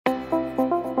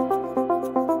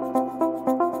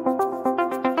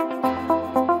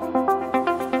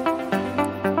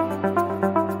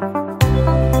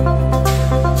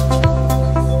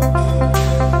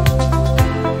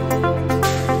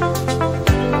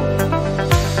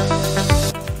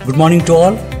Good morning to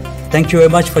all. Thank you very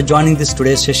much for joining this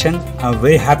today's session. I'm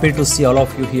very happy to see all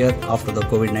of you here after the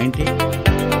COVID-19.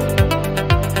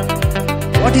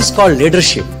 What is called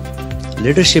leadership?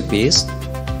 Leadership is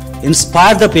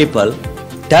inspire the people,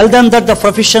 tell them that the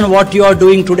profession what you are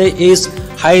doing today is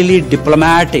highly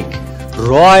diplomatic,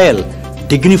 royal,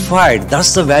 dignified.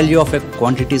 That's the value of a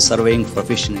quantity surveying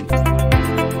profession.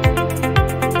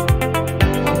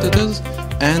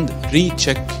 And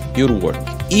recheck your work,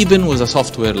 even with a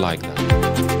software like that.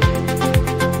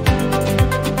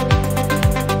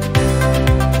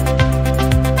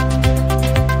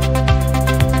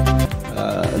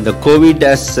 The COVID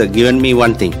has given me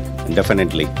one thing,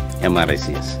 definitely,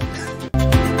 MRICS.